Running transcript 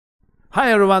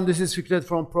Hi everyone, this is Fikret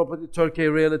from Property Turkey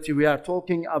Realty. We are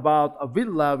talking about a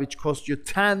villa which cost you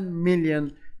 10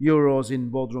 million euros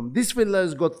in Bodrum. This villa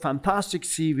has got fantastic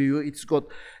sea view. It's got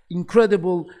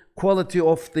incredible quality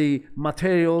of the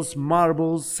materials,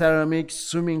 marbles, ceramics,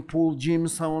 swimming pool, gym,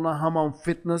 sauna, hammam,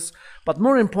 fitness. But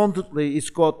more importantly,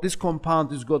 this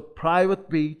compound has got private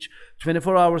beach,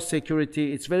 24-hour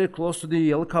security. It's very close to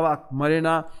the yalikavak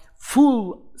marina,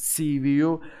 full sea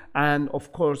view, and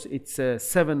of course it's a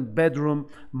 7-bedroom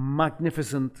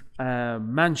magnificent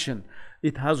mansion.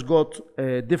 It has got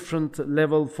a different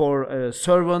level for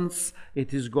servants.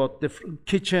 It has got different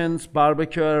kitchens,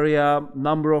 barbecue area,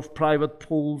 number of private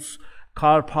pools,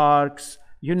 car parks,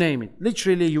 you name it.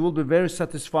 Literally, you will be very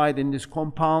satisfied in this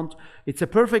compound. It's a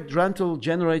perfect rental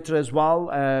generator as well.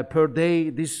 Per day,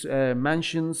 these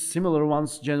mansions, similar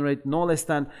ones, generate no less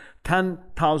than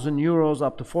 10,000 euros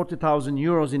up to 40,000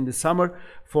 euros in the summer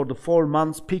for the 4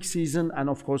 months peak season, and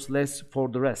of course less for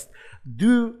the rest.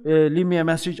 Do leave me a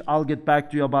message. I'll get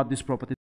back to you about this property.